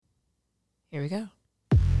Here we go.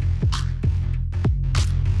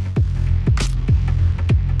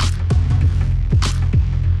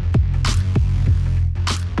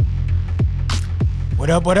 What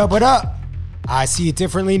up, what up, what up? I see it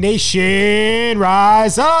differently, nation.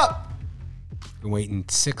 Rise up. Been waiting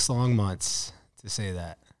 6 long months to say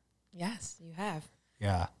that. Yes, you have.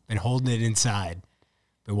 Yeah, been holding it inside.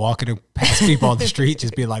 Been walking past people on the street,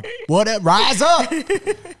 just being like, what up, rise up.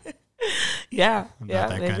 Yeah. I'm not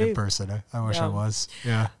that kind of person. I wish I was.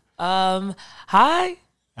 Yeah. Hi.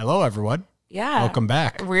 Hello, everyone. Yeah. Welcome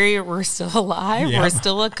back. We're still alive. Yeah. We're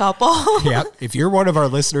still a couple. Yeah. If you're one of our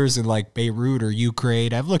listeners in like Beirut or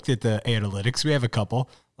Ukraine, I've looked at the analytics. We have a couple.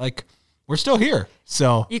 Like, we're still here.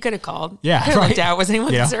 So You could have called. Yeah, Could have right. looked out. Was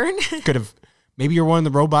anyone concerned? could have. Maybe you're one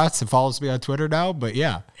of the robots that follows me on Twitter now, but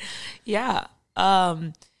yeah. Yeah.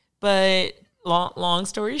 But long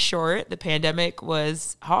story short, the pandemic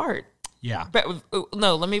was hard. Yeah. But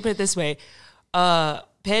no, let me put it this way.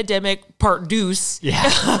 Pandemic part deuce. Yeah.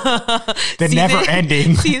 The never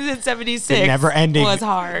ending. Season 76 The never ending was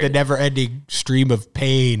hard. The never ending stream of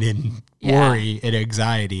pain and worry and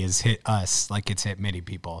anxiety has hit us like it's hit many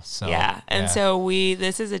people. So yeah. And so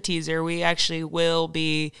this is a teaser. We actually will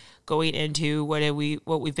be going into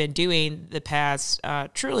what we've been doing the past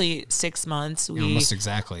truly 6 months. Almost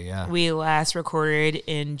exactly, yeah. We last recorded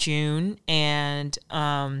in June, and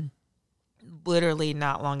literally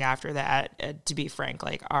not long after that, to be frank,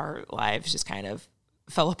 like our lives just kind of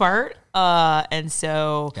fell apart. And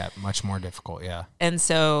so got much more difficult, yeah. And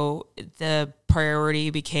so the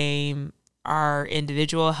priority became our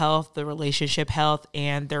individual health, the relationship health,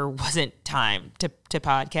 and there wasn't time to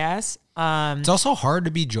podcast. It's also hard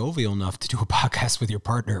to be jovial enough to do a podcast with your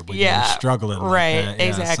partner when you're struggling like right, that. Yeah,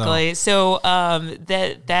 exactly. So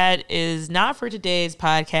that is not for today's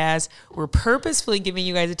podcast. We're purposefully giving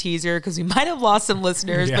you guys a teaser because we might have lost some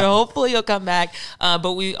listeners, but hopefully you'll come back.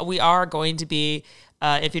 But we are going to be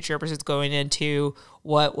in future episodes going into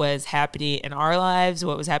what was happening in our lives,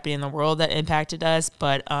 what was happening in the world that impacted us.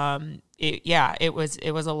 But it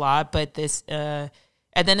was a lot. But this at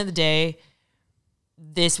the end of the day,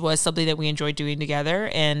 this was something that we enjoyed doing together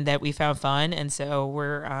and that we found fun. And so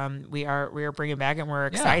we are bringing back, and we're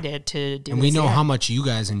excited to do. And we know how much you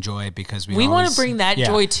guys enjoy it because we want to bring that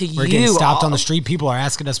joy to you. We're getting stopped on the street. People are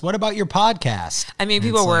asking us, what about your podcast? I mean,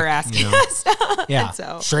 people were asking us. Yeah.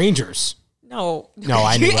 So. Strangers. No,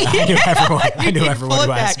 I knew everyone. I knew everyone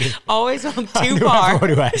who asked me. Always on I too knew far.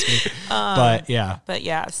 everyone who asked me. But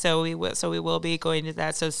yeah. So we will be going to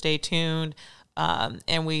that. So stay tuned.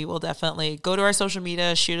 And we will definitely go to our social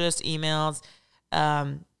media, shoot us emails.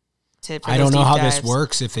 I don't know how this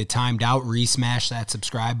works. If it timed out, re-smash that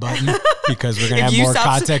subscribe button because we're gonna have more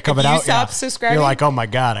content coming out. Subscribing, you're like, oh my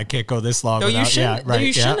god, I can't go this long. No, without, you shouldn't. No,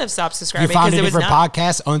 you shouldn't have stopped subscribing. You found a different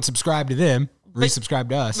podcast, unsubscribe to them, resubscribe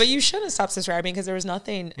to us. But you shouldn't have stopped subscribing because there was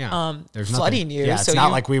nothing there's flooding nothing. you. Yeah, it's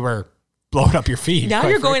not like we were blowing up your feed. Now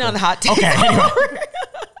you're going on the hot take. Okay.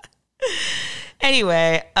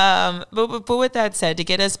 Anyway, but with that said, to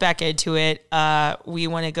get us back into it, we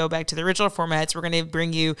want to go back to the original formats. We're going to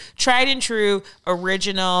bring you tried and true,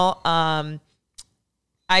 original, I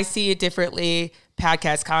See It Differently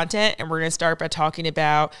podcast content. And we're going to start by talking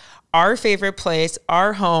about our favorite place,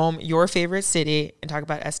 our home, your favorite city, and talk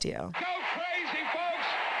about STL. Go crazy, folks!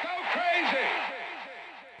 Go crazy!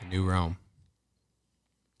 The new Rome.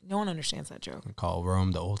 No one understands that joke. We call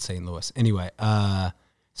Rome the old St. Louis. Anyway,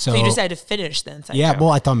 so you decided to finish then? Yeah, well,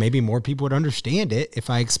 I thought maybe more people would understand it if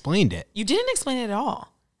I explained it. You didn't explain it at all.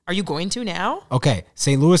 Are you going to now? Okay,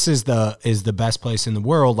 St. Louis is the best place in the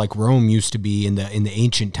world, like Rome used to be in the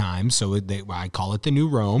ancient times. So I call it the new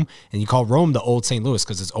Rome, and you call Rome the old St. Louis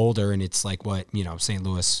because it's older and it's like what St.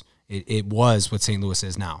 Louis. It was what St. Louis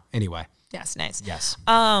is now. Anyway. Yes, nice. Yes.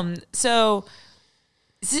 So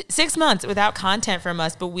 6 months without content from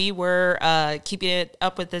us, but we were keeping it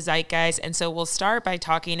up with the zeitgeist. And so we'll start by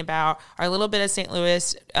talking about our little bit of St.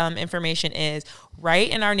 Louis information is right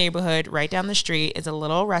in our neighborhood, right down the street is a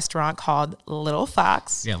little restaurant called Little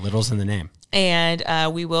Fox. Yeah, Little's in the name.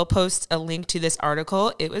 And we will post a link to this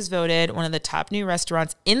article. It was voted one of the top new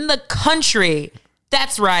restaurants in the country.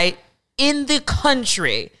 That's right, in the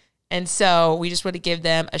country. And so we just want to give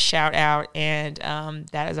them a shout out, and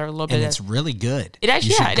that is our little bit. And it's really good. It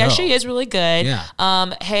actually is really good.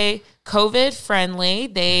 Yeah. Hey, COVID friendly.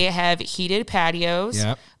 They have heated patios.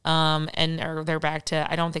 Yep. And they're back to.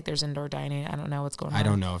 I don't think there's indoor dining. I don't know what's going on. I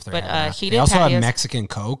don't know if they're. But heated they also patios. have Mexican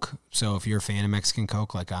Coke. So if you're a fan of Mexican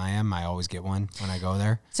Coke, like I am, I always get one when I go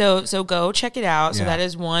there. So go check it out. So Yeah. that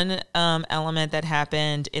is one element that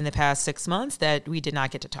happened in the past 6 months that we did not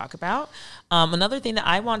get to talk about. Another thing that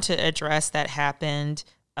I want to address that happened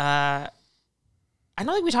I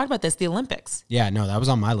don't think we talked about this, the Olympics. Yeah, no, that was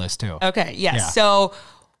on my list too. Okay, yes. Yeah. So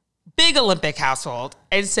big Olympic household.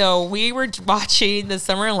 And so we were watching the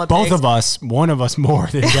Summer Olympics. Both of us, one of us more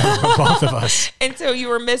than the other, but both of us. And so you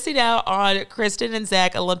were missing out on Kristen and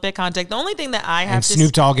Zach Olympic content. The only thing that I have And to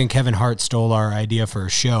Snoop Dogg and Kevin Hart stole our idea for a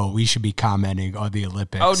show. We should be commenting on the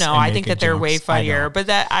Olympics. Oh no, and I think that making they're jokes. way I funnier. know. But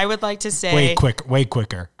that I would like to say way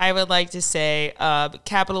quicker. I would like to say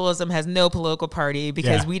capitalism has no political party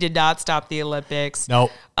because Yeah. we did not stop the Olympics.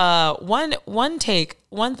 Nope.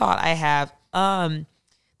 One thought I have.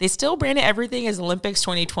 They still branded everything as Olympics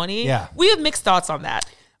 2020. Yeah. We have mixed thoughts on that.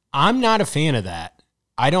 I'm not a fan of that.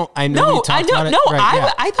 I know. No, we talked I know- about it. no,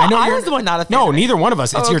 Right, I thought know I you're- was the one not a fan No, of it. neither one of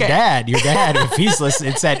us. It's Oh, your okay. dad. Your dad, if he's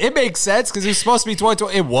listening, said it makes sense because it was supposed to be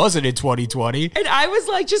 2020. It wasn't in 2020. And I was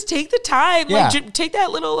like, just take the time. Yeah. Like, take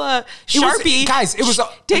that little It was- Sharpie. guys, it was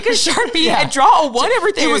take a Sharpie Yeah. and draw a one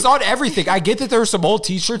everything. It was on everything. I get that there were some old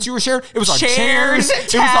T-shirts you were sharing. It was on Chairs, chairs. It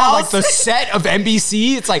was on like towels. the set of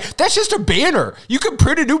NBC. It's like that's just a banner. You can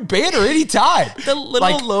print a new banner anytime. The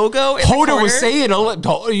little logo in the Hoda corner. was saying,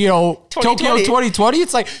 Tokyo 2020.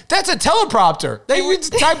 It's like that's a teleprompter. They use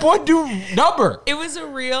type one new number. It was a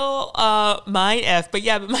real mind F. But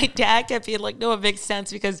yeah, but my dad kept being like, no, it makes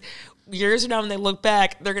sense because years from now when they look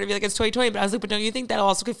back, they're going to be like, it's 2020. But I was like, but don't you think that'll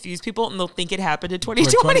also confuse people and they'll think it happened in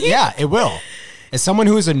 2020? Yeah, it will. As someone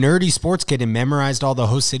who is a nerdy sports kid and memorized all the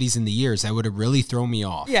host cities in the years, that would have really thrown me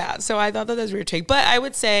off. Yeah, so I thought that was a weird take. But I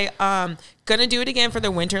would say, gonna do it again for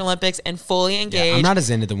the Winter Olympics and fully engage. Yeah, I'm not as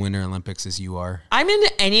into the Winter Olympics as you are. I'm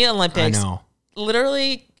into any Olympics. I know.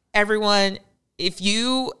 Literally, everyone, if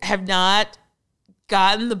you have not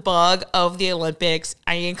gotten the bug of the Olympics,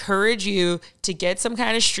 I encourage you to get some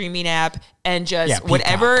kind of streaming app and just Yeah, Peacock.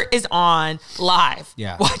 whatever is on live,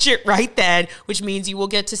 Yeah. watch it right then, which means you will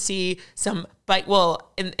get to see some bike.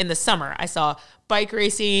 Well, in the summer, I saw bike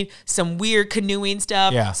racing, some weird canoeing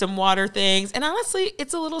stuff, Yeah. some water things. And honestly,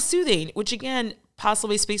 it's a little soothing, which again,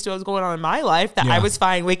 possibly speaks to what was going on in my life, that Yeah. I was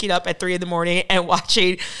fine waking up at 3 a.m. and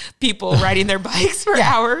watching people riding their bikes for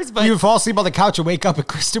hours. But you would fall asleep on the couch and wake up, and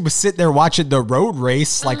Kristen was sitting there watching the road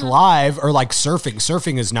race, like live, or like surfing.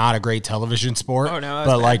 Surfing is not a great television sport. Oh, no, it's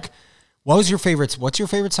but bad. like, what's your favorite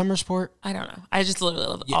summer sport? I don't know. I just literally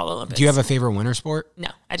love all Olympics. Do you have a favorite winter sport? No,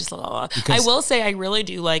 I just love all. Because- I will say I really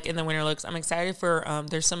do like in the Winter Olympics. I'm excited for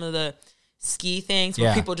there's some of the ski things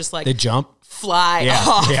where people just like they jump. fly Yeah,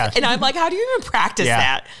 off. yeah. And I'm like, how do you even practice Yeah.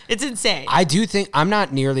 that? It's insane. I do think I'm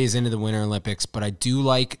not nearly as into the Winter Olympics, but I do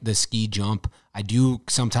like the ski jump. I do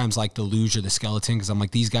sometimes like the luge or the skeleton because I'm like,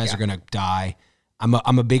 these guys are gonna die. I'm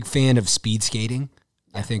a big fan of speed skating.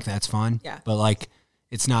 I think that's fun. Yeah. But like,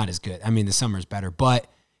 it's not as good. I mean, the summer's better,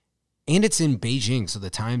 and it's in Beijing, so the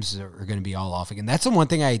times are going to be all off again. That's the one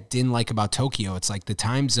thing I didn't like about Tokyo. It's like the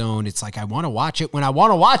time zone. It's like I want to watch it when I want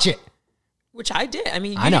to watch it. Which I did. I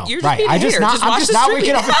mean, I know, you're just right? being a I'm hater. just watch not the stream.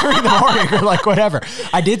 waking up at 3 in the morning or like whatever.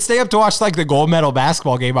 I did stay up to watch like the gold medal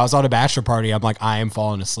basketball game. I was on a bachelor party. I'm like, I am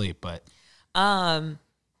falling asleep, but And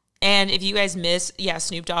if you guys miss,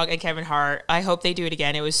 Snoop Dogg and Kevin Hart, I hope they do it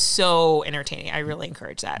again. It was so entertaining. I really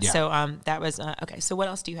encourage that. Yeah. So that was okay. So what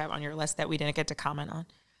else do you have on your list that we didn't get to comment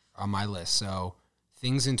on my list. So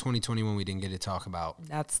things in 2021 we didn't get to talk about.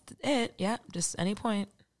 That's it. Yeah, just any point.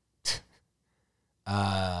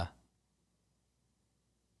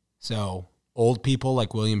 So old people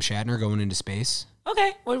like William Shatner going into space.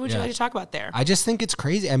 Okay, what would you Yeah. like to talk about there? I just think it's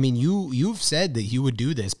crazy. I mean, you've said that you would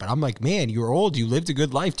do this, but I'm like, man, you're old. You lived a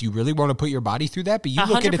good life. Do you really want to put your body through that? But you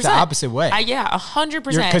look at it the 100%. opposite way. 100%.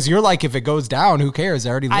 Because you're like, if it goes down, who cares?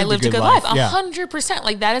 I already lived, I lived a good life. Yeah. 100%.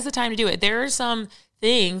 Like that is the time to do it. There are some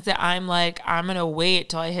things that I'm like, I'm going to wait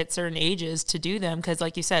till I hit certain ages to do them. Cause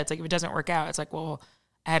like you said, it's like, if it doesn't work out, it's like, well,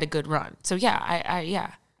 I had a good run. So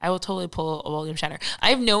yeah, I will totally pull a William Shatner. I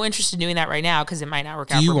have no interest in doing that right now because it might not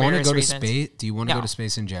work out. Do you for want to various go to reasons. space? Do you want to No. go to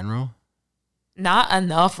space in general? Not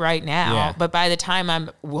enough right now, Yeah. but by the time I'm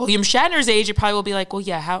William Shatner's age, it probably will be like, well,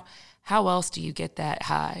 yeah, how else do you get that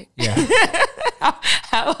high? Yeah.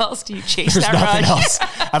 How else do you chase There's that nothing rush? else.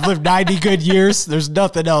 I've lived 90 good years. There's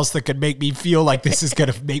nothing else that could make me feel like this is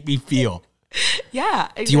going to make me feel. Yeah.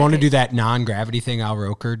 Exactly. Do you want to do that non-gravity thing Al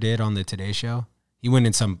Roker did on the Today Show? He went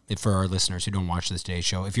in some, for our listeners who don't watch this Today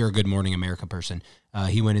Show, if you're a Good Morning America person,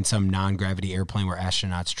 he went in some non-gravity airplane where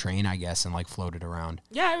astronauts train, I guess, and like floated around.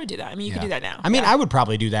 Yeah, I would do that. I mean, you could do that now. I mean, Yeah. I would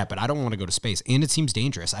probably do that, but I don't want to go to space. And it seems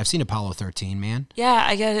dangerous. I've seen Apollo 13, man. Yeah,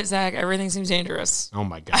 I get it, Zach. Everything seems dangerous. Oh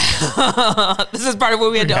my God. This is part of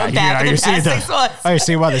what we had to unpack in the past 6 months. I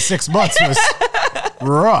see why the 6 months was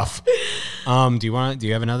rough. Do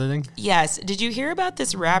you have another thing? Yes. Did you hear about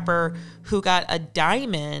this rapper who got a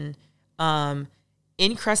diamond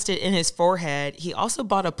encrusted in his forehead? He also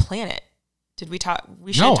bought a planet Did we talk?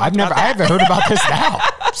 We should No, talk about I that. haven't heard about this now.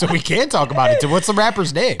 So we can talk about it. What's the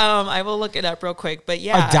rapper's name? I will look it up real quick. But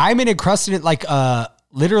yeah. A diamond encrusted it like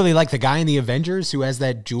literally like the guy in the Avengers who has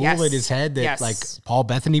that jewel Yes. in his head that Yes. like Paul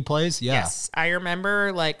Bethany plays. Yeah. Yes. I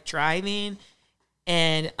remember like driving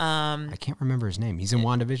and I can't remember his name. He's in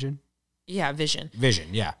WandaVision. yeah, Vision. Vision,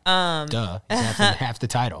 yeah. Duh. He's half the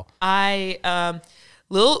title.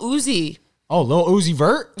 Lil Uzi. Oh, Lil Uzi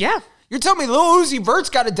Vert? Yeah. You're telling me Lil Uzi Vert's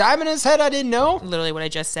got a diamond in his head I didn't know? Literally what I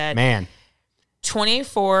just said. Man.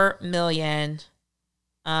 24 million.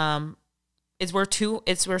 It's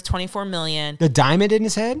worth 24 million. The diamond in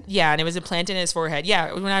his head? Yeah, and it was implanted in his forehead.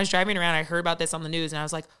 Yeah, when I was driving around, I heard about this on the news, and I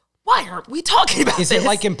was like, "Why aren't we talking about Is this?" it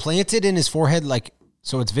like implanted in his forehead? Like,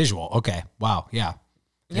 so it's visual. Okay. Wow. Yeah.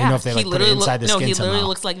 I didn't know if they like put it inside the skin he somehow. literally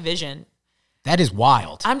looks like Vision. That is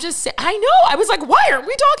wild. I'm just saying. I know. I was like, "Why aren't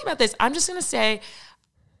we talking about this?" I'm just gonna say,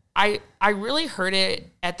 I really heard it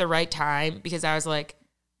at the right time because I was like,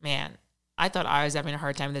 "Man, I thought I was having a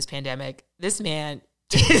hard time with this pandemic. This man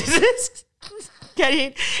is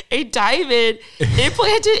getting a diamond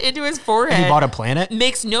implanted into his forehead." He bought a planet?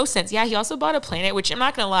 Makes no sense. Yeah, he also bought a planet, which I'm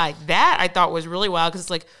not gonna lie, that I thought was really wild because it's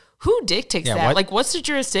like, who dictates that? what- Like, what's the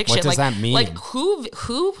jurisdiction? what does like, that mean? Like,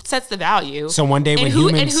 who sets the value? So one day and when who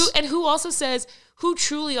humans- and who also says who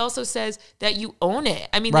truly also says that you own it?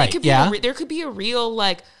 I mean, Right, there could be yeah. there could be a real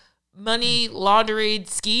like money laundering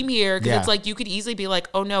scheme here because Yeah. it's like you could easily be like,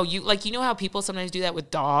 oh no, you like you know how people sometimes do that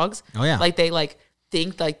with dogs? Oh, yeah. like they like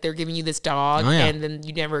think like they're giving you this dog Oh, yeah. and then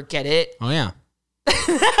you never get it. Oh, yeah.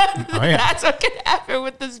 Oh, yeah. That's what could happen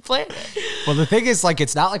with this planet. Well, the thing is, like,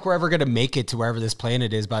 it's not like we're ever going to make it to wherever this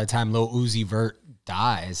planet is by the time Lil Uzi Vert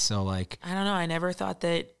dies. So, like, I don't know. I never thought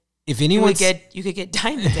that if you anyone's... could get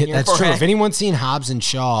diamonds in your That's forehead. true. If anyone's seen Hobbs and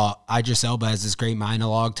Shaw, Idris Elba has this great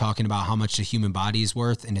monologue talking about how much the human body is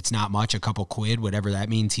worth, and it's not much, a couple quid, whatever that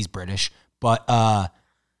means. He's British. But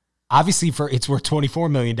obviously, it's worth $24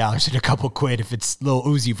 million and a couple quid if it's Lil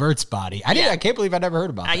Uzi Vert's body. I can't believe I never heard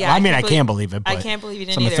about that. yeah, Well, I mean, I can't can believe it, but I can't believe you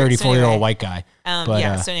didn't I'm a either. So 34-year-old anyway, white guy. But,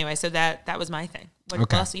 yeah. So anyway, so that was my thing. What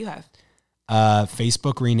Okay. else do you have?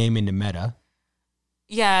 Facebook renaming to Meta.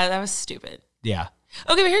 Yeah, that was stupid. Yeah.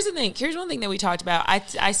 Okay, but here's the thing. Here's one thing that we talked about.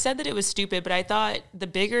 I said that it was stupid, but I thought the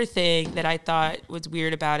bigger thing that I thought was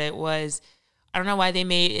weird about it was I don't know why they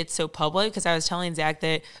made it so public because I was telling Zach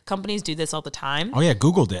that companies do this all the time. Oh, yeah.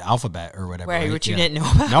 Google did Alphabet or whatever. Right, right? which you Yeah. didn't know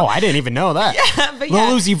about. No, I didn't even know that. but Lil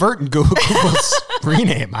yeah, Uzi Vert and Google's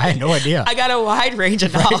rename. I had no idea. I got a wide range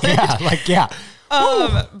of knowledge. Yeah.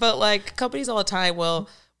 But like companies all the time will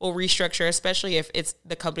restructure, especially if it's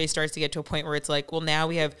the company starts to get to a point where it's like, well, now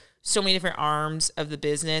we have so many different arms of the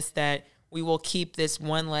business that we will keep this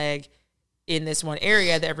one leg in this one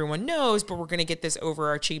area that everyone knows, but we're going to get this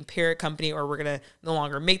overarching parent company, or we're going to no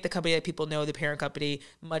longer make the company that people know the parent company,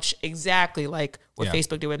 much exactly like what Yeah.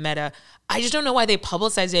 Facebook did with Meta. I just don't know why they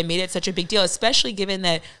publicized it and made it such a big deal, especially given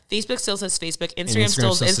that Facebook still says Facebook, Instagram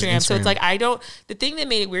still says Instagram. So it's like, the thing that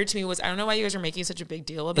made it weird to me was, I don't know why you guys are making such a big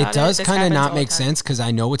deal about it. It does This kind of happens not all the make time. sense because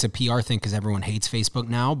I know it's a PR thing because everyone hates Facebook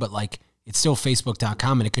now, but like it's still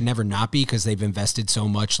Facebook.com and it could never not be because they've invested so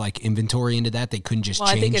much like inventory into that. They couldn't just Well,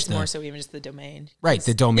 change I think it's more so even just the domain. Right,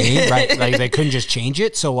 the domain, right? Like they couldn't just change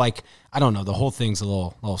it. So like, I don't know. The whole thing's a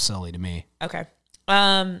little silly to me. Okay.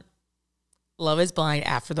 Love is Blind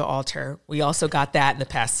After the Altar. We also got that in the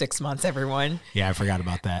past 6 months, everyone. Yeah, I forgot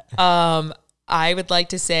about that. I would like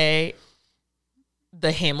to say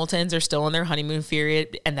the Hamiltons are still in their honeymoon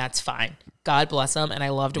period, and that's fine. God bless them, and I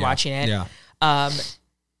loved watching it. Yeah.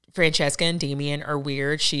 Francesca and Damien are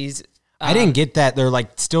weird. She's I didn't get that. They're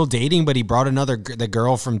like still dating, but he brought the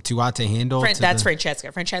girl from Too Hot to Handle. that's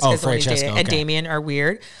Francesca. Francesca's the one he's Francesca, dating, and okay. Damien are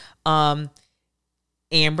weird.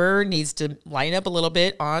 Amber needs to line up a little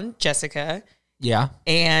bit on Jessica, Yeah.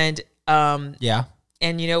 and Yeah.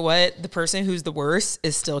 and you know what? The person who's the worst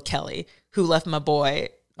is still Kelly, who left my boy.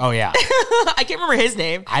 Oh, yeah. I can't remember his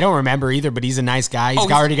name. I don't remember either, but he's a nice guy. He's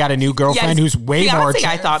Oh, already got a new girlfriend yeah, who's way more fiancé,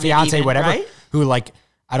 I thought maybe fiance, even, whatever. right? Who like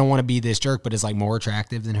I don't want to be this jerk, but is like more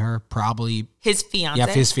attractive than her. Probably, His fiance. yeah,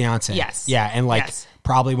 his fiance. Yes. yeah, and like Yes.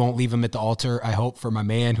 probably won't leave him at the altar. I hope for my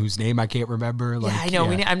man whose name I can't remember. Like, Yeah, I know.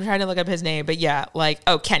 I'm trying to look up his name, but yeah, like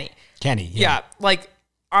Kenny. Kenny. Yeah, like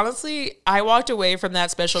honestly, I walked away from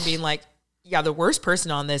that special being like, yeah, the worst person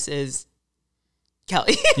on this is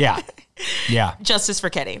Kelly. yeah, yeah, Justice for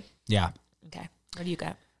Kenny. yeah. Okay, what do you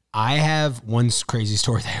got? I have one crazy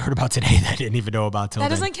story that I heard about today that I didn't even know about till That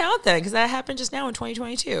then. doesn't count then, because that happened just now in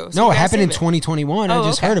 2022. So No, you it gotta happened in save it. 2021. Oh, I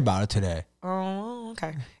just okay. heard about it today. Oh,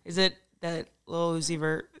 okay. Is it that Lil Uzi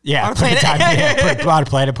Vert? Yeah, on a put a planet? time, yeah, put on a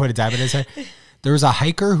planet, put a time in his head. There was a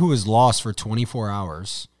hiker who was lost for 24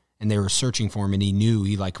 hours, and they were searching for him, and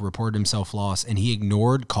he like reported himself lost, and he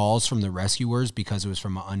ignored calls from the rescuers because it was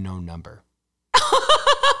from an unknown number.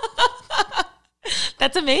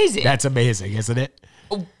 That's amazing. That's amazing, isn't it?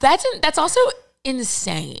 That's also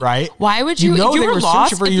insane. Right? Why would you? You know if you they were were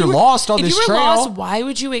lost, searching for if you. You're lost on if this you were trail. lost, why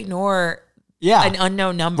would you ignore an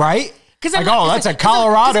unknown number? Right? Because like, that's a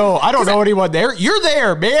Colorado. I don't know anyone there. You're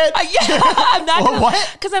there, man. I'm not gonna, what?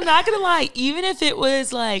 Because I'm not gonna lie. Even if it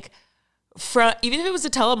was like, even if it was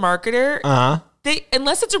a telemarketer,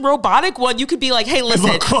 unless it's a robotic one, you could be like, "Hey,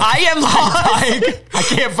 listen, I am lost. I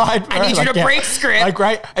can't find. I need you to break script. Like,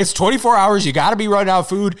 right? It's 24 hours. You got to be running out of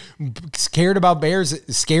food. Scared of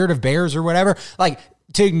bears or whatever. Like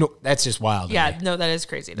to ignore. That's just wild. Yeah, no, that is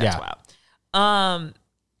crazy. That's wild.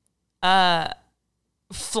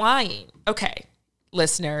 Flying. Okay,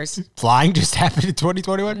 listeners. Flying just happened in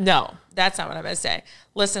 2021? No, that's not what I'm going to say.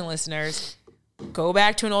 Listen, listeners, go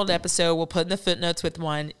back to an old episode. We'll put in the footnotes with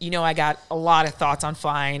one. You know, I got a lot of thoughts on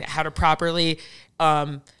flying, how to properly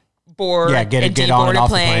board and deboard a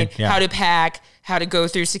plane, how to pack, how to go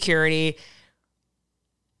through security.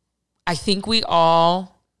 I think we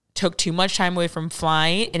all took too much time away from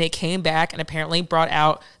flying, and it came back and apparently brought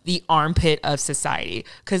out the armpit of society.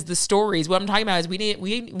 Because the stories, what I'm talking about is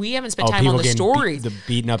we haven't spent time on the stories.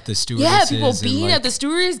 Beating up the stewardesses. Yeah, people beating up the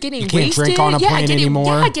stewardess, getting wasted. You can't drink on a plane anymore.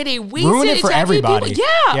 Yeah, getting wasted. Ruin it for everybody.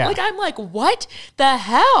 Yeah, like I'm like, what the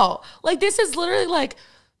hell? Like this is literally like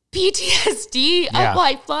PTSD of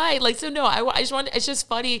like flying. Like, so no, I just want, it's just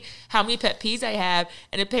funny how many pet peeves I have.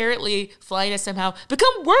 And apparently flying has somehow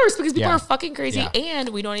become worse because people are fucking crazy and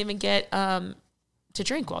we don't even get to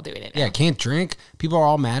drink while doing it now. Yeah, can't drink. People are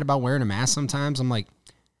all mad about wearing a mask sometimes. I'm like,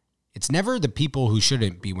 it's never the people who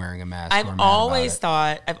shouldn't be wearing a mask. I've always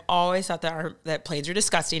thought that planes are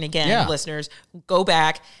disgusting. Again, listeners, go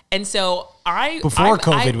back. And so before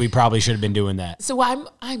COVID, we probably should have been doing that. So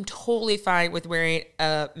I'm totally fine with wearing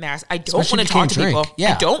a mask. I don't want to talk to drink. people.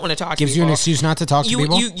 Yeah. I don't want to talk to people. Gives you an excuse not to talk to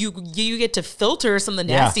people. You get to filter some of the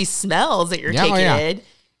nasty smells that you're taking in.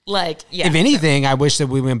 Like, if anything, I wish that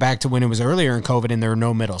we went back to when it was earlier in COVID and there were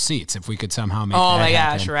no middle seats. If we could somehow make that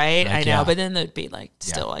happen. Gosh, right? Like, I know. But then there'd be like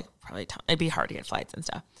still like probably it'd be hard to get flights and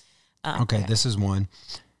stuff. Okay, this is one.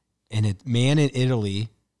 And a man in Italy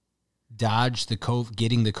dodged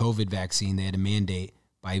getting the COVID vaccine. They had a mandate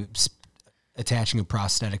by attaching a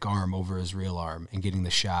prosthetic arm over his real arm and getting the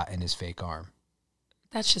shot in his fake arm.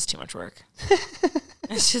 That's just too much work.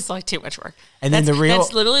 It's just like too much work. And that's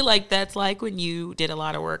literally like, that's like when you did a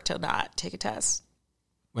lot of work to not take a test.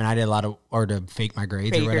 When I did or to fake my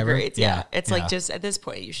grades or whatever. Grades, yeah. It's like just at this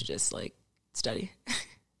point, you should just like study.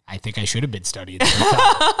 I think I should have been studying.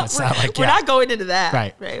 We're not going into that.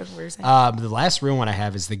 Right. We're saying. The last real one I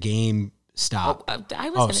have is the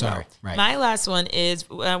GameStop. Sorry. Right. My last one is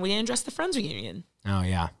we didn't address the Friends reunion. Oh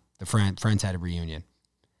yeah. The Friends had a reunion.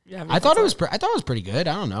 Yeah, I thought it was pretty good.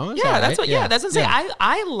 I don't know. That's what I'm saying.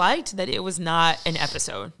 I liked that it was not an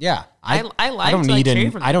episode. Yeah. I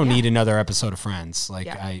don't need another episode of Friends. Like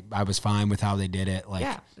I was fine with how they did it. Like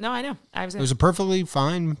I know. It was a perfectly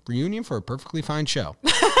fine reunion for a perfectly fine show.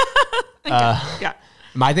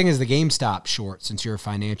 My thing is the GameStop short, since you're a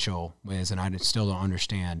financial whiz, and I still don't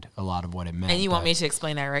understand a lot of what it meant. And you want me to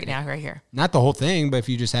explain that right now, right here? Not the whole thing, but if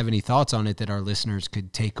you just have any thoughts on it that our listeners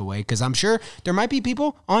could take away, because I'm sure there might be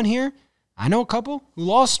people on here. I know a couple who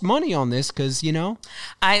lost money on this because,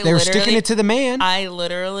 they're sticking it to the man. I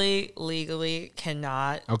literally legally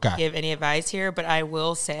cannot give any advice here, but I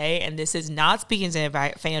will say, and this is not speaking as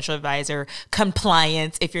a financial advisor,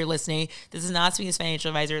 compliance, if you're listening. This is not speaking as a financial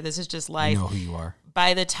advisor. This is just life. You know who you are.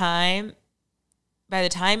 By the time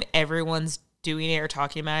everyone's doing it or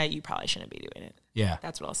talking about it, you probably shouldn't be doing it. Yeah.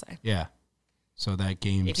 That's what I'll say. Yeah. So that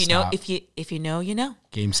GameStop. If you know, you know.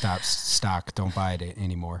 GameStop stock, don't buy it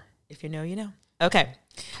anymore. If you know, you know. Okay.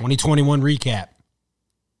 2021 recap.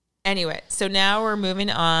 Anyway, so now we're moving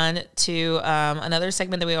on to another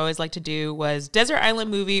segment that we always like to do was Desert Island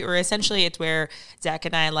Movie, or essentially it's where Zach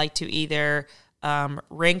and I like to either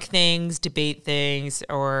rank things, debate things,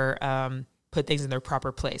 or put things in their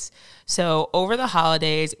proper place. So over the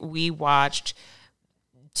holidays, we watched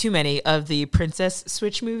too many of the Princess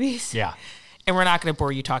Switch movies. Yeah. And we're not going to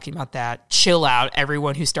bore you talking about that. Chill out,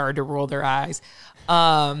 everyone who started to roll their eyes.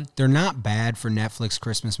 They're not bad for Netflix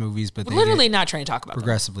Christmas movies, but they literally not trying to talk about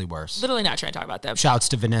progressively worse. Literally not trying to talk about them. Shouts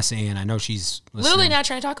to Vanessa Ann. I know she's literally not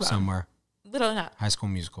trying to talk about somewhere. Them. Literally not. High School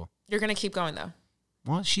Musical. You're going to keep going though.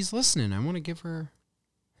 Well, she's listening. I want to give her.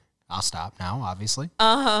 I'll stop now, obviously.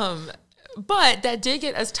 But that did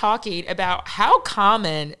get us talking about how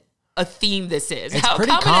common a theme this is. It's How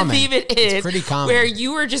pretty common common. a theme it is. It's pretty common. Where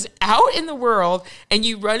you are just out in the world and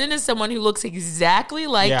you run into someone who looks exactly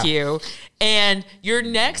like you, and your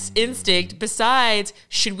next instinct, besides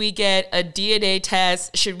should we get a DNA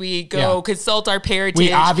test, should we go consult our parentage?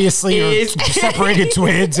 We obviously are separated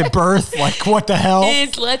twins at birth. Like, what the hell?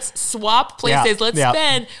 Is let's swap places. Let's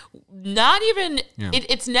spend not even,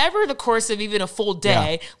 it's never the course of even a full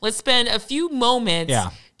day. Let's spend a few moments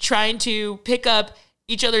trying to pick up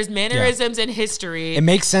each other's mannerisms and history. It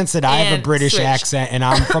makes sense that I have a British accent and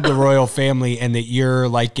I'm from the royal family, and that you're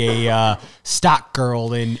like a stock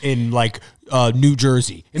girl in like New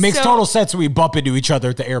Jersey. It makes total sense when we bump into each other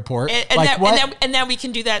at the airport. And then we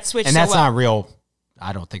can do that switch. And that's not real.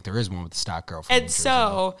 I don't think there is one with the stock girl from New Jersey.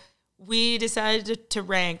 So we decided to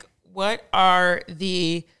rank what are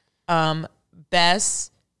the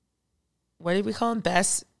best, what did we call them?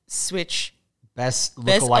 Best switch. Best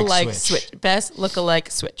lookalike switch. Best lookalike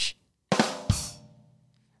switch.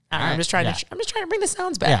 I'm just trying to bring the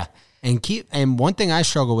sounds back. Yeah. And one thing I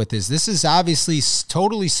struggle with is this is obviously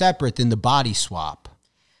totally separate than the body swap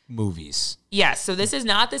movies. Yes. So this is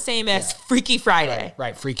not the same as Freaky Friday.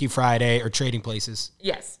 Right. Freaky Friday or Trading Places.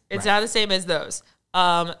 Yes. It's not the same as those.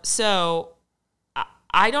 So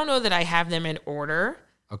I don't know that I have them in order,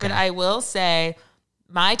 but I will say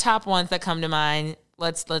my top ones that come to mind.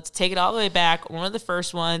 Let's take it all the way back. One of the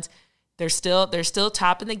first ones, they're still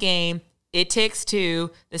top in the game. It Takes Two,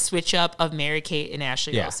 the switch up of Mary-Kate and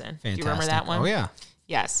Ashley Wilson. Fantastic. Do you remember that one? Oh yeah.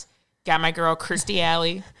 Yes. Got my girl Kirstie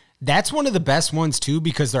Alley. That's one of the best ones too,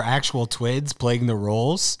 because they're actual twins playing the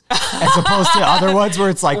roles, as opposed to other ones where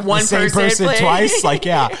it's like one the same person twice. Like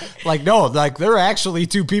no, like they're actually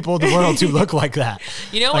two people in the world who look like that.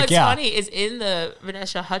 You know what's funny is in the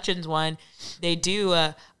Vanessa Hudgens one, they do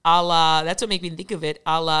a la. That's what made me think of it.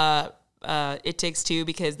 A la It Takes Two,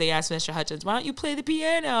 because they asked Vanessa Hudgens, "Why don't you play the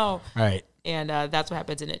piano?" Right. And that's what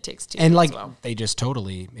happens in It Takes Two. And like as well. they just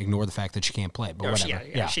totally ignore the fact that she can't play. But whatever.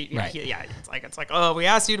 It's like, oh, we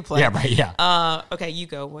asked you to play. Yeah, right. Yeah. Okay, you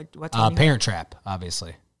go. What? Parent Trap,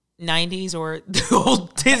 obviously. 90s or the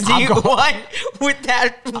old Disney one with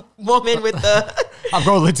that woman with the. I'm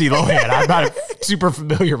going Lindsay Lohan. I'm not super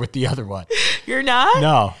familiar with the other one. You're not?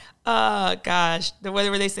 No. Gosh, the one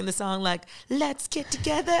where they sing the song like "Let's Get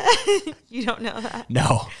Together." You don't know that?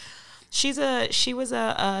 No. She was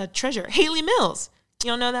a treasure. Haley Mills.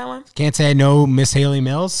 You don't know that one? Can't say I know Miss Haley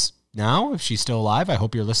Mills now. If she's still alive, I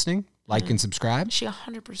hope you're listening. Like and subscribe. She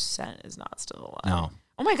 100% is not still alive. No.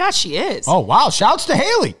 Oh my gosh, she is. Oh wow! Shouts to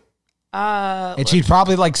Haley. And she'd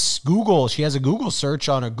probably like Google. She has a Google search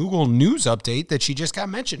on a Google News update that she just got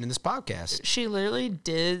mentioned in this podcast. She literally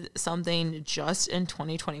did something just in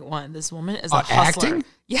 2021. This woman is a hustler. Acting?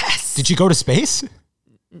 Yes. Did she go to space?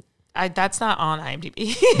 That's not on IMDb.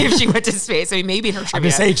 If she went to space, I mean, maybe in her trivia. I'm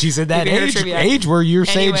just saying she's in that age where you're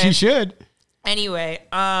saying she should. Anyway,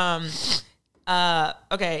 okay,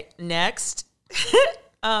 next,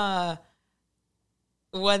 one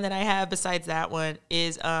that I have besides that one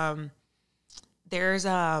is there's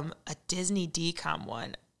a Disney DCOM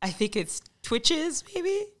one. I think it's Twitches,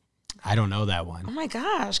 maybe. I don't know that one. Oh my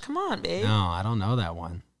gosh, come on, babe. No, I don't know that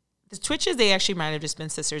one. The Twitches, they actually might have just been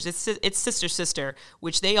sisters. It's Sister,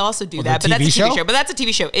 which they also do that. But that's a TV show. But that's a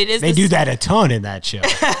TV show. It is. They do that a ton in that show.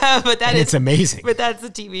 It's amazing. But that's a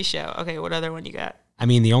TV show. Okay, what other one you got? I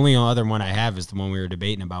mean, the only other one I have is the one we were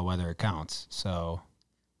debating about whether it counts. So.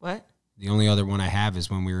 What? The only other one I have is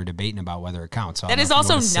when we were debating about whether it counts. So that is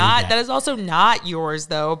also not yours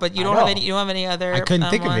though. But you don't have any. You don't have any other. I couldn't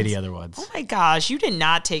think of any other ones. Oh my gosh! You did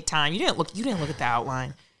not take time. You didn't look at the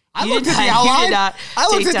outline. I looked at the outline. I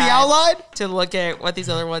looked at the outline to look at what these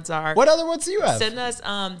other ones are. What other ones do you have? Send us.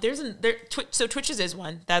 So Twitches is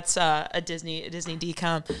one. That's a Disney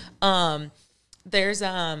DCOM. There's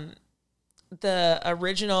the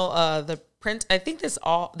original the Prince. I think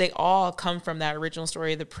they all come from that original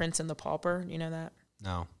story, The Prince and the Pauper. You know that?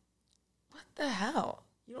 No. What the hell?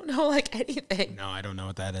 You don't know like anything? No, I don't know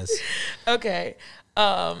what that is. Okay.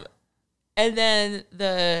 And then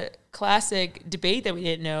the classic debate that we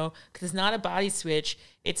didn't know, because it's not a body switch,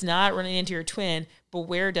 it's not running into your twin, but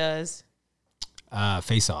where does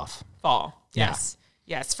Face Off fall? Yeah.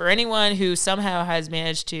 Yes. For anyone who somehow has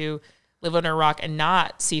managed to live under a rock and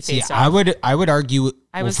not see Face Off, I would argue.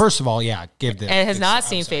 First of all, give the. And has not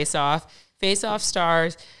seen Face Off. Face Off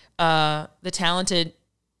stars the talented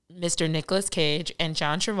Mr. Nicolas Cage and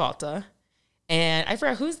John Travolta, and I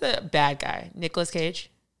forgot who's the bad guy. Nicolas Cage.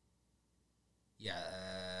 Yeah,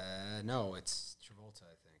 no, it's Travolta,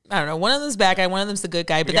 I think. I don't know. One of them's bad guy, one of them's the good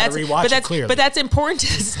guy. But that's clearly. But that's important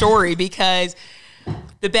to the story because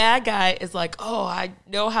the bad guy is like, oh, I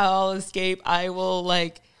know how I'll escape. I will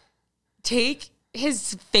take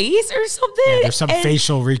his face or something. Yeah, there's some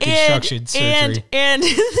facial reconstruction surgery. And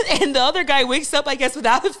the other guy wakes up, I guess,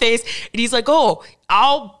 without a face, and he's like, "Oh,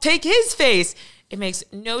 I'll take his face." It makes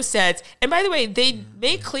no sense. And by the way, they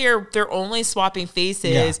make clear they're only swapping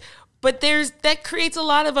faces. Yeah. But that creates a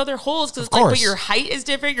lot of other holes because but your height is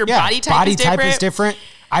different, your body type is different.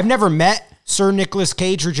 I've never met Sir Nicolas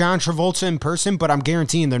Cage or John Travolta in person, but I'm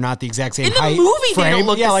guaranteeing they're not the exact same height. In the movie, frame. They don't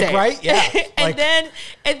look the same. Right? Yeah.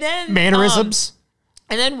 and then mannerisms.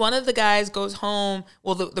 And then one of the guys goes home.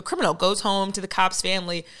 Well, the criminal goes home to the cop's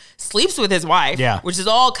family, sleeps with his wife. Yeah. Which is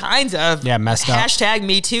all kinds of messed up. Hashtag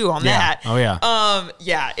me too on that. Oh yeah.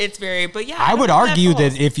 Yeah, it's very. But yeah, I would argue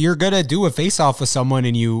that if you're gonna do a face off with someone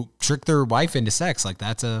and you trick their wife into sex, like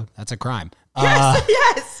that's a crime.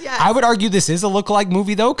 Yes. I would argue this is a lookalike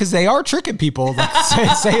movie though, because they are tricking people. Like,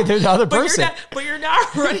 say they're the other person. But you're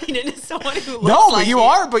not running into someone who looks no, like but you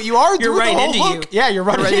are. But you are. You're running into you. Yeah, you're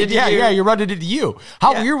running into you. Yeah, you're running into you.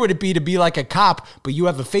 How weird would it be to be like a cop, but you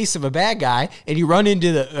have the face of a bad guy, and you run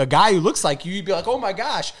into a guy who looks like you? You'd be like, oh my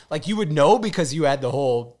gosh, like you would know because you had the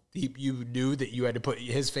whole. You knew that you had to put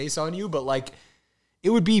his face on you, but like it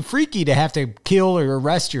would be freaky to have to kill or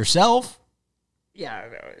arrest yourself. Yeah,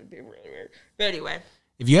 it'd be really weird. But anyway.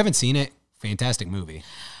 If you haven't seen it, fantastic movie.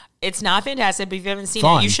 It's not fantastic, but if you haven't seen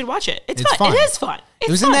it, you should watch it. It's fun. It is fun.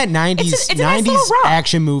 It was in that 90s nice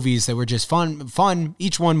action movies that were just fun,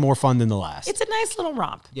 each one more fun than the last. It's a nice little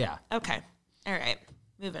romp. Yeah. Okay. All right.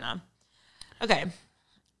 Moving on. Okay.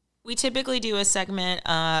 We typically do a segment,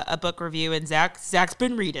 a book review, and Zach's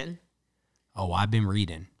been reading. Oh, I've been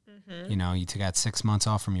reading. Mm-hmm. You know, you got 6 months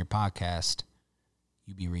off from your podcast.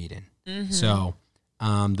 You be reading. Mm-hmm. So,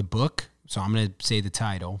 the book... So I'm going to say the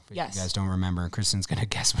title if you guys don't remember, and Kristen's going to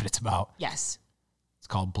guess what it's about. Yes. It's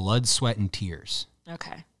called Blood, Sweat, and Tears.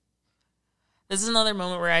 Okay. This is another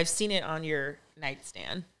moment where I've seen it on your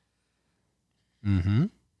nightstand. Mm-hmm.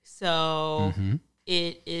 So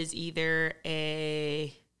it is either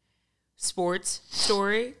a sports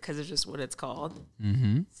story, because it's just what it's called.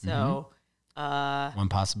 Mm-hmm. So... one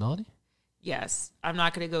possibility? Yes. I'm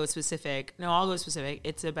not going to go specific. No, I'll go specific.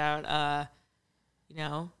 It's about,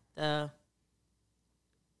 the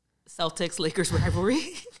Celtics-Lakers rivalry.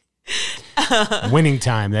 Winning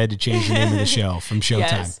Time. They had to change the name of the show from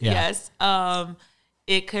Showtime. Yes.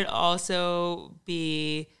 It could also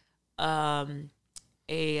be the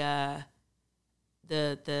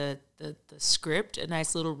script, a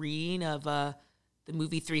nice little reading of the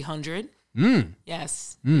movie 300.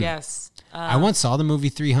 Yes. Yes. I once saw the movie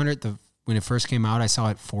 300 when it first came out. I saw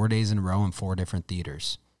it 4 days in a row in 4 different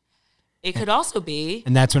theaters. It could also be...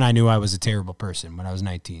 And that's when I knew I was a terrible person, when I was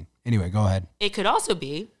 19. Anyway, go ahead. It could also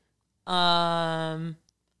be a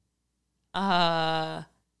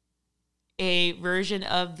version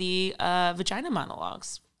of the vagina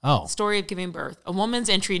monologues. Oh. Story of giving birth. A woman's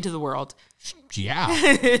entry into the world. Yeah.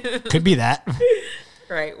 Could be that.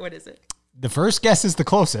 Right. What is it? The first guess is the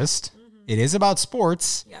closest. Mm-hmm. It is about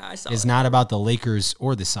sports. Yeah, I saw it. It's not about the Lakers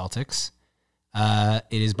or the Celtics.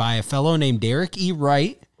 It is by a fellow named Derek E.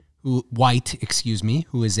 White,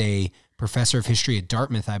 who is a professor of history at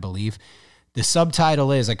Dartmouth, I believe. The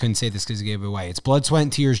subtitle is, I couldn't say this because it gave it away, it's Blood, Sweat,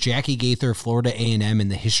 and Tears, Jackie Gaither, Florida A&M,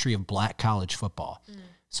 and the History of Black College Football.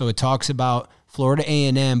 So it talks about Florida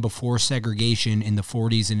A&M before segregation in the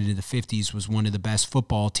 40s and into the 50s was one of the best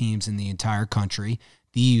football teams in the entire country.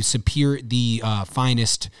 The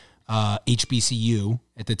finest HBCU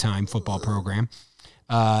at the time football program.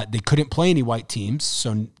 They couldn't play any white teams,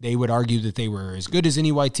 so they would argue that they were as good as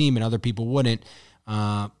any white team, and other people wouldn't.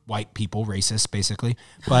 White people, racist, basically.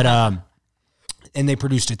 But and they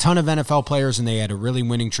produced a ton of NFL players, and they had a really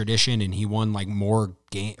winning tradition. And he won like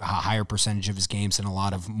a higher percentage of his games than a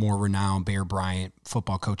lot of more renowned Bear Bryant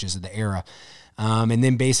football coaches of the era. And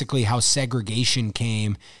then basically how segregation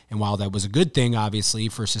came, and while that was a good thing, obviously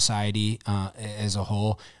for society as a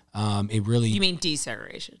whole. It really... You mean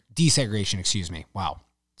desegregation? Desegregation, excuse me. Wow.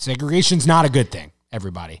 Segregation's not a good thing,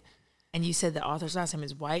 everybody. And you said the author's last name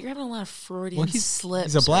is White. You're having a lot of Freudian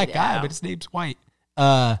slips. He's a black guy, but his name's White.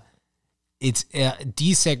 It's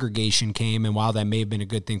desegregation came, and while that may have been a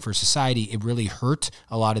good thing for society, it really hurt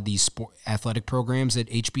a lot of these athletic programs at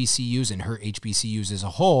HBCUs and hurt HBCUs as a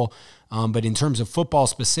whole. But in terms of football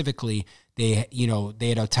specifically, they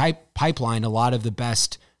had a tight pipeline. A lot of the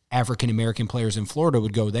best African-American players in Florida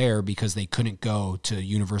would go there because they couldn't go to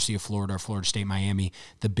University of Florida or Florida State Miami,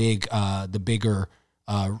 the bigger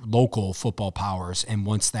local football powers. And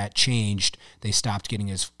once that changed, they stopped getting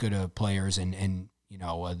as good of players, and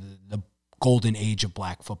the golden age of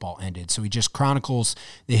black football ended. So he just chronicles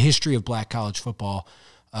the history of black college football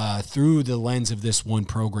through the lens of this one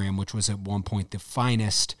program, which was at one point the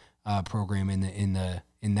finest program in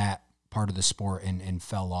that part of the sport and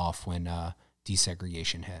fell off when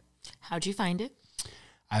desegregation hit. How'd you find it?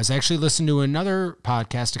 I was actually listening to another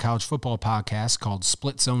podcast, a college football podcast called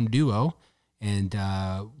Split Zone Duo, and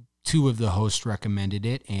two of the hosts recommended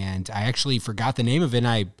it, and I actually forgot the name of it, and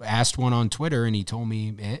I asked one on Twitter, and he told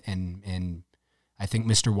me it, and I think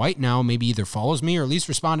Mr. White now maybe either follows me or at least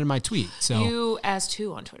responded to my tweet. So you asked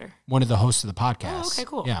who on Twitter? One of the hosts of the podcast. Oh, okay,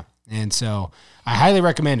 cool. Yeah, and so I highly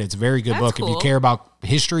recommend it. It's a very good book cool. if you care about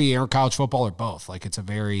history or college football or both. Like, it's a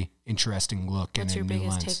very interesting look. What's your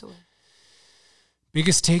biggest takeaway?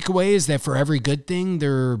 Biggest takeaway is that for every good thing,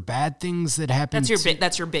 there are bad things that happen.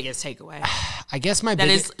 That's your biggest takeaway. I guess that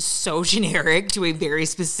is so generic to a very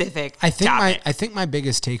specific topic. I think my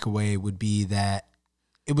biggest takeaway would be that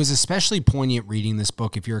it was especially poignant reading this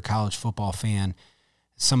book if you're a college football fan.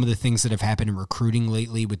 Some of the things that have happened in recruiting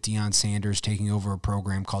lately with Deion Sanders taking over a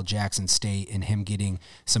program called Jackson State and him getting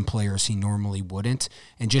some players he normally wouldn't.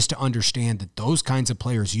 And just to understand that those kinds of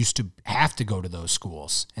players used to have to go to those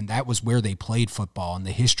schools. And that was where they played football, and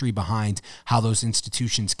the history behind how those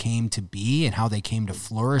institutions came to be and how they came to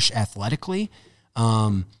flourish athletically.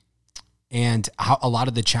 And how a lot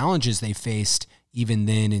of the challenges they faced even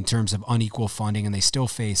then in terms of unequal funding, and they still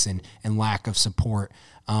face, and lack of support.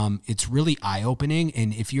 It's really eye-opening.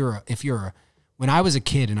 And when I was a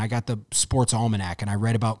kid and I got the sports almanac and I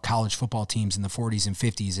read about college football teams in the 40s and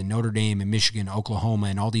 50s and Notre Dame and Michigan, Oklahoma,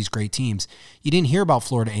 and all these great teams, you didn't hear about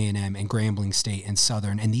Florida A&M and Grambling State and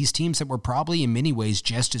Southern and these teams that were probably in many ways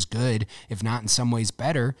just as good, if not in some ways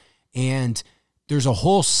better. And there's a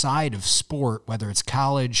whole side of sport, whether it's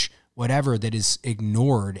college, whatever, that is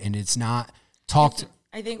ignored, and it's not talked.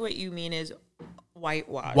 I think what you mean is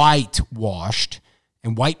whitewashed,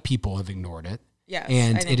 and white people have ignored it. Yes,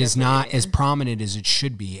 and it is not as prominent as it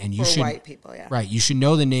should be. And you should, white people, yeah, right. You should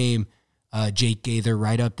know the name Jake Gaither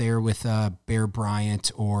right up there with Bear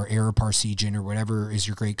Bryant or Ara Parseghian or whatever is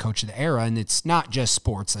your great coach of the era. And it's not just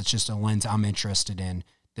sports. That's just a lens I'm interested in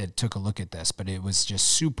that took a look at this. But it was just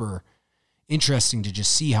super interesting to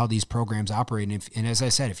just see how these programs operate. And as I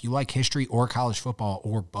said, if you like history or college football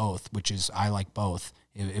or both, which is I like both,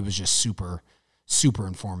 it was just super, super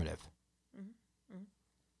informative. Mm-hmm. Mm-hmm.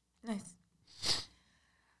 Nice.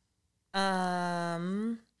 I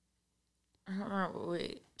don't remember what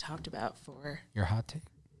we talked about for your hot take.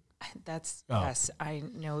 Yes, I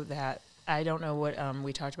know that. I don't know what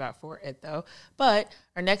we talked about for it though. But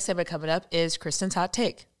our next segment coming up is Kristen's hot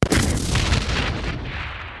take.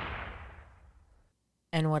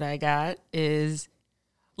 And what I got is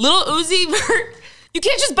Lil Uzi Vert. You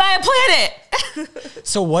can't just buy a planet.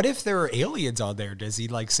 So what if there are aliens on there? Does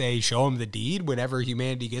he show him the deed whenever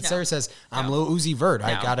humanity gets there? Says, I'm Lil Uzi Vert.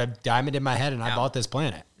 I got a diamond in my head and I bought this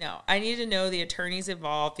planet. No, I need to know the attorneys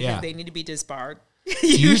involved because they need to be disbarred.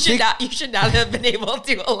 You should not have been able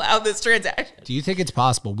to allow this transaction. Do you think it's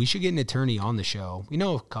possible we should get an attorney on the show? We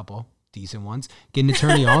know a couple decent ones. Get an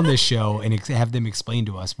attorney on this show and have them explain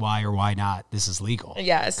to us why or why not this is legal.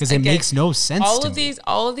 Yes, because it makes no sense. All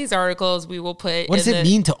of these articles we will put. What does it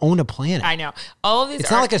mean to own a planet? I know all of these.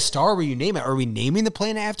 It's not like a star where you name it. Are we naming the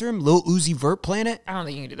planet after him? Lil Uzi Vert planet? I don't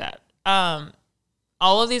think you can do that.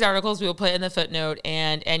 All of these articles we will put in the footnote,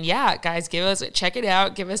 and yeah, guys, check it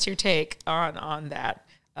out. Give us your take on that.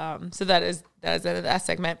 So that is that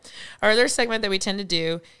segment. Our other segment that we tend to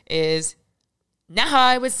do is. Now how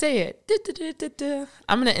I would say it.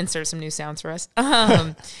 I'm going to insert some new sounds for us.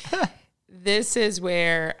 This is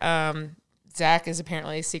where Zach is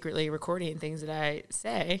apparently secretly recording things that I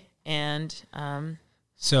say. And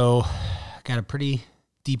so I got a pretty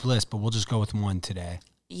deep list, but we'll just go with one today.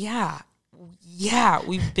 Yeah.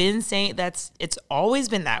 We've been saying it's always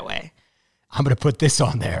been that way. I'm going to put this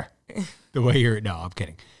on there. The way no, I'm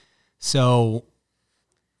kidding. So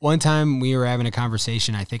one time we were having a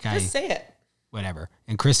conversation. Just say it. Whatever.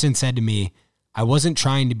 And Kristen said to me, I wasn't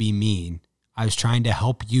trying to be mean. I was trying to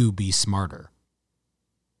help you be smarter.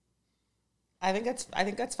 I think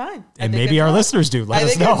that's fine. And maybe our listeners do. Let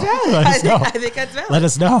us know. I think that's valid. Let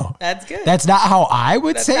us know. That's good. That's not how I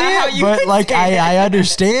would say it, but I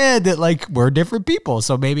understand that we're different people.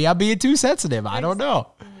 So maybe I'm being too sensitive. I don't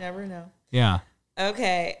know. You never know. Yeah.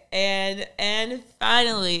 Okay. And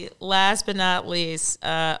finally, last but not least,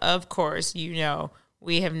 of course,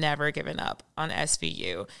 we have never given up on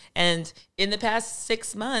SVU. And in the past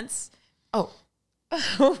 6 months,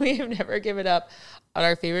 we have never given up on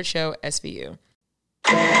our favorite show, SVU.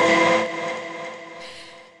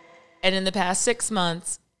 And in the past 6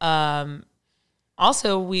 months,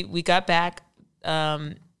 also we got back,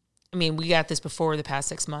 we got this before the past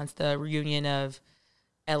 6 months, the reunion of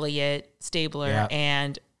Elliot Stabler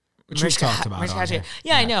and Which we've talked about.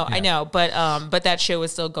 Yeah, I know. But that show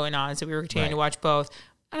was still going on, so we were continuing to watch both.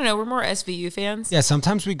 I don't know. We're more SVU fans. Yeah,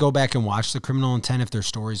 sometimes we go back and watch the Criminal Intent if their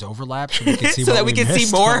stories overlap, so we can see so that we can see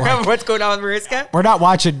more of what's going on with Mariska. We're not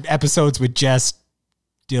watching episodes with just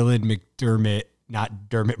Dylan McDermott, not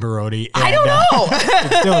Dermot Mulroney. I don't know.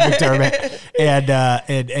 It's Dylan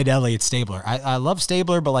McDermott and Elliot Stabler. I love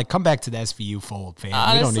Stabler, but like, come back to the SVU fold, fam.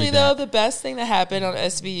 Honestly, though, the best thing that happened on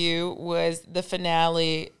SVU was the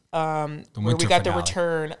finale, where we got the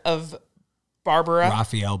return of Barbara.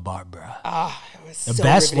 Raphael Barbara. It was the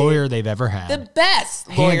best lawyer they've ever had. The best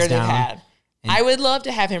lawyer they've had. I would love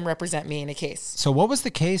to have him represent me in a case. So what was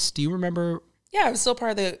the case? Do you remember? Yeah, it was still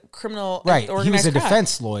part of the criminal. Right, he was a crime.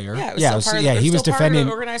 Defense lawyer. Yeah, he was defending.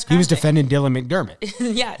 He was defending Dylan McDermott.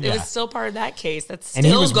 It was still part of that case. That's still and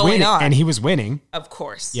he was going on, and he was winning. Of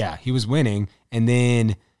course. Yeah, he was winning, and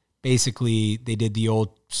then basically they did the old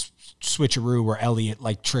switcheroo where Elliot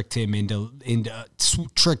like tricked him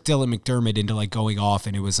tricked Dylan McDermott into like going off,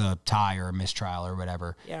 and it was a tie or a mistrial or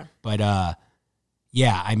whatever. Yeah, but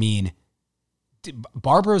yeah, I mean,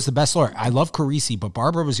 Barbara was the best lawyer. I love Carisi, but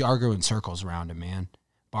Barbara was arguing circles around him, man.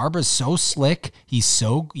 Barbara's so slick. He's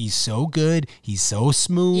so good. He's so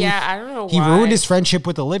smooth. Yeah, I don't know why. He ruined his friendship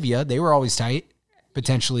with Olivia. They were always tight,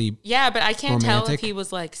 potentially. Yeah, but I can't romantic. tell if he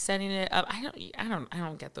was like setting it up. I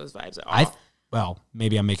don't get those vibes at all. Well,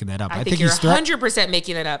 maybe I'm making that up. I think you're 100%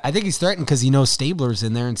 making it up. I think he's threatened because he knows Stabler's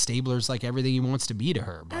in there, and Stabler's like everything he wants to be to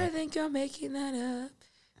her. But. I think you're making that up.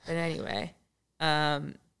 But anyway,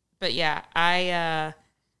 but yeah,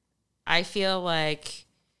 I feel like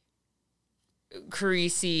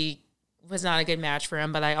Carisi was not a good match for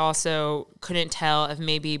him, but I also couldn't tell if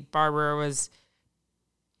maybe Barbara was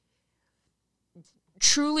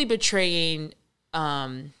truly betraying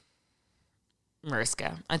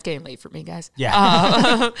Mariska. It's getting late for me, guys. Yeah.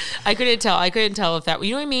 I couldn't tell if that,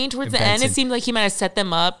 you know what I mean? Towards the end, it seemed like he might have set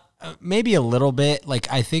them up. Maybe a little bit.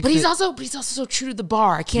 Like, I think. But he's also so true to the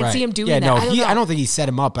bar. I can't see him doing that. No, I don't think he set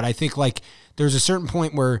him up, but I think like there's a certain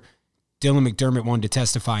point where Dylan McDermott wanted to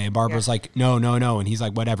testify, and Barbara's like, no. And he's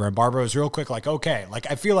like, whatever. And Barbara was real quick, like, okay. Like,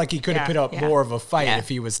 I feel like he could have put up more of a fight if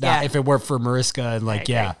he was not, if it weren't for Mariska. And like,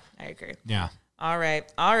 I agree. Yeah. All right.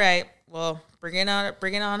 Well, bring it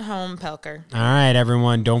on home, Pelker. All right,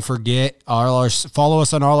 everyone. Don't forget, follow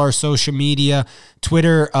us on all our social media.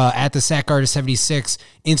 Twitter, at the Sack Artist 76.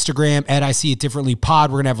 Instagram, at I See It Differently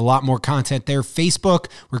Pod. We're going to have a lot more content there. Facebook,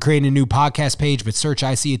 we're creating a new podcast page, but search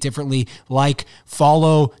I See It Differently. Like,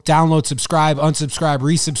 follow, download, subscribe, unsubscribe,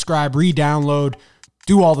 resubscribe, re-download.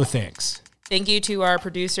 Do all the things. Thank you to our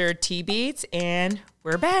producer, T-Beats, and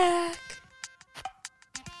we're back.